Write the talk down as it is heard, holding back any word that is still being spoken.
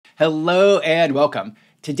Hello and welcome.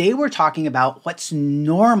 Today we're talking about what's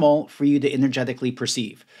normal for you to energetically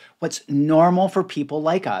perceive. What's normal for people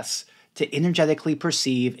like us to energetically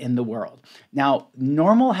perceive in the world. Now,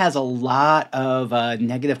 normal has a lot of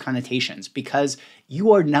negative connotations because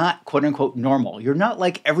you are not quote unquote normal. You're not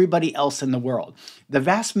like everybody else in the world. The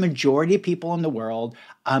vast majority of people in the world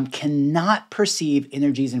cannot perceive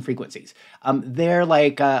energies and frequencies. They're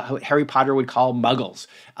like Harry Potter would call muggles.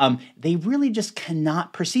 They really just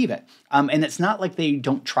cannot perceive it. And it's not like they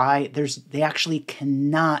don't try. They actually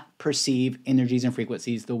cannot perceive energies and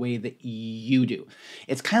frequencies the way that you do.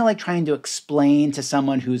 It's kind of like trying to explain to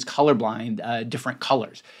someone who's colorblind different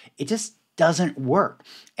colors. It just doesn't work.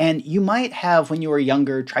 And you might have, when you were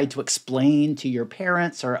younger, tried to explain to your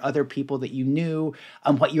parents or other people that you knew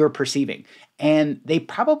what you were perceiving. And they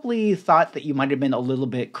probably thought that you might have been a little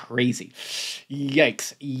bit crazy.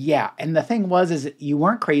 Yikes. Yeah. And the thing was, is that you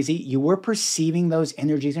weren't crazy. You were perceiving those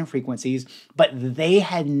energies and frequencies, but they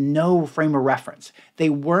had no frame of reference. They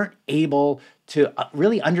weren't able to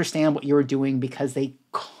really understand what you were doing because they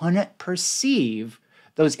couldn't perceive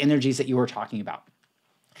those energies that you were talking about.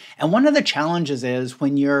 And one of the challenges is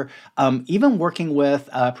when you're even working with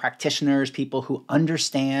practitioners, people who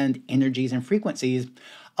understand energies and frequencies,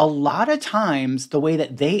 a lot of times the way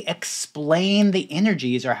that they explain the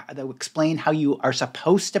energies or they explain how you are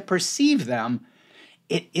supposed to perceive them,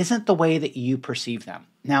 it isn't the way that you perceive them.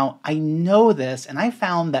 Now, I know this, and I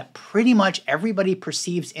found that pretty much everybody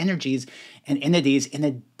perceives energies and entities in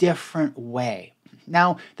a different way.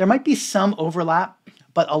 Now, there might be some overlap,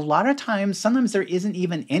 but a lot of times, sometimes there isn't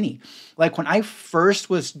even any. Like when I first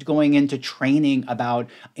was going into training about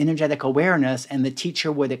energetic awareness and the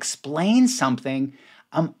teacher would explain something,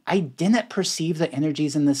 I didn't perceive the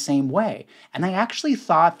energies in the same way. And I actually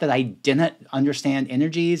thought that I didn't understand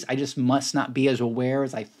energies. I just must not be as aware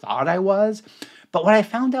as I thought I was. But what I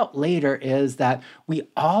found out later is that we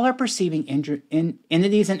all are perceiving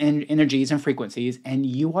entities and energies and frequencies, and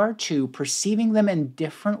you are too, perceiving them in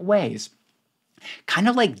different ways. Kind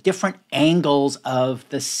of like different angles of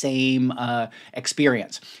the same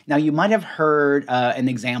experience. Now, you might have heard an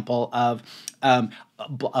example of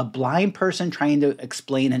a blind person trying to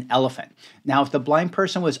explain an elephant. Now, if the blind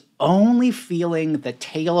person was only feeling the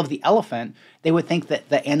tail of the elephant, they would think that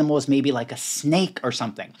the animal is maybe like a snake or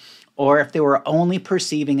something. Or if they were only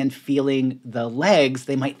perceiving and feeling the legs,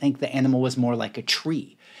 they might think the animal was more like a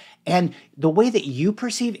tree. And the way that you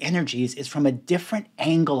perceive energies is from a different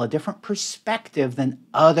angle, a different perspective than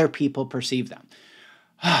other people perceive them.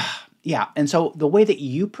 Yeah, and so the way that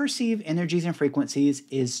you perceive energies and frequencies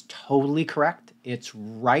is totally correct. It's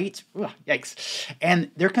right. Ugh, yikes.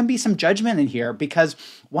 And there can be some judgment in here because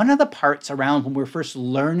one of the parts around when we're first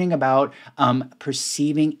learning about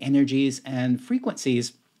perceiving energies and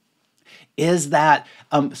frequencies is that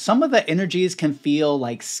some of the energies can feel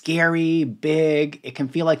like scary, big. It can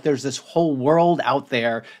feel like there's this whole world out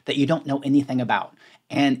there that you don't know anything about.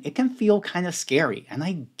 And it can feel kind of scary. And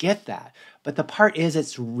I get that. But the part is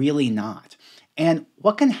it's really not. And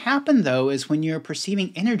what can happen though is when you're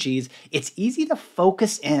perceiving energies, it's easy to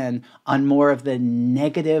focus in on more of the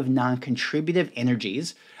negative, non-contributive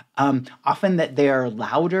energies. Often that they are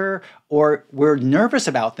louder or we're nervous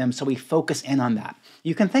about them, so we focus in on that.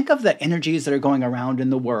 You can think of the energies that are going around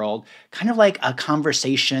in the world kind of like a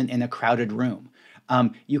conversation in a crowded room.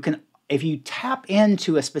 If you tap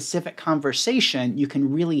into a specific conversation, you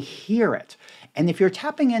can really hear it. And if you're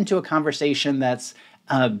tapping into a conversation that's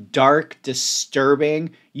dark,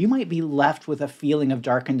 disturbing, you might be left with a feeling of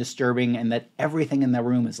dark and disturbing and that everything in the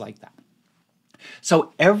room is like that.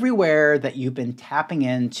 So everywhere that you've been tapping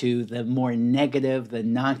into the more negative, the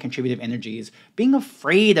non-contributive energies, being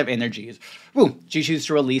afraid of energies, you choose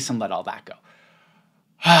to release and let all that go.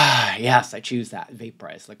 Yes, I choose that.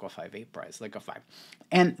 Vaporize, liquefy, vaporize, liquefy.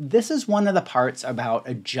 And this is one of the parts about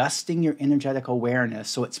adjusting your energetic awareness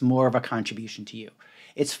so it's more of a contribution to you.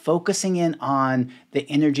 It's focusing in on the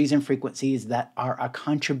energies and frequencies that are a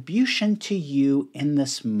contribution to you in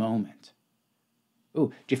this moment.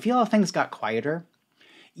 Ooh, do you feel how things got quieter?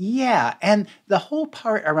 Yeah, and the whole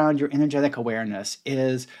part around your energetic awareness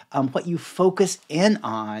is what you focus in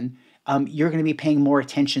on, you're going to be paying more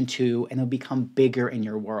attention to, and it'll become bigger in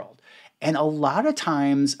your world. And a lot of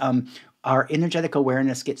times, our energetic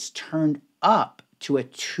awareness gets turned up to a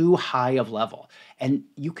too high of level. And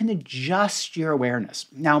you can adjust your awareness.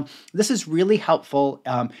 Now, this is really helpful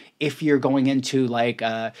if you're going into like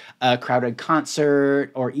a crowded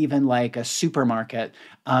concert or even like a supermarket,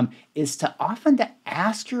 is to often to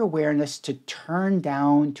ask your awareness to turn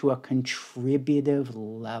down to a contributive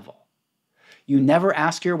level. You never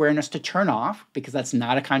ask your awareness to turn off because that's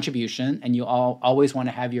not a contribution, and you always want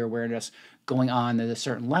to have your awareness going on at a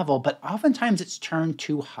certain level, but oftentimes it's turned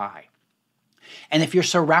too high. And if you're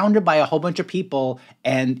surrounded by a whole bunch of people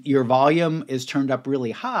and your volume is turned up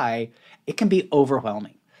really high, it can be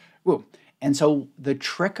overwhelming. Ooh. And so the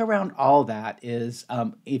trick around all that is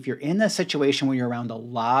if you're in a situation where you're around a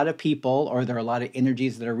lot of people or there are a lot of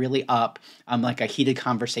energies that are really up, like a heated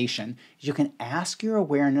conversation, you can ask your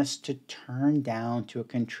awareness to turn down to a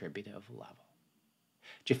contributive level.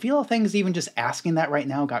 Do you feel things even just asking that right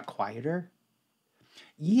now got quieter?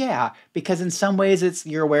 Yeah, because in some ways it's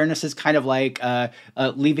your awareness is kind of like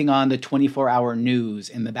leaving on the 24-hour news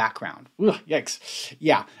in the background. Ugh, yikes.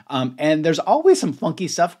 Yeah, and there's always some funky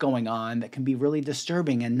stuff going on that can be really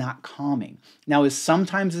disturbing and not calming. Now,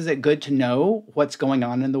 sometimes is it good to know what's going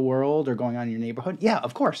on in the world or going on in your neighborhood? Yeah,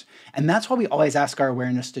 of course. And that's why we always ask our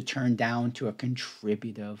awareness to turn down to a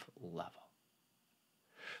contributive level.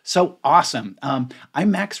 So awesome. I'm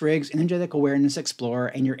Max Riggs, Energetic Awareness Explorer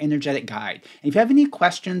and your energetic guide. And if you have any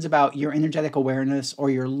questions about your energetic awareness or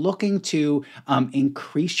you're looking to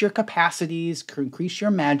increase your capacities, increase your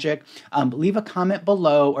magic, leave a comment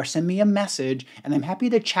below or send me a message, and I'm happy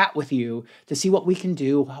to chat with you to see what we can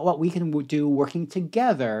do working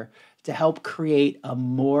together to help create a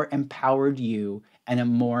more empowered you and a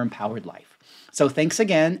more empowered life. So thanks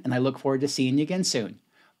again, and I look forward to seeing you again soon.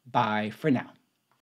 Bye for now.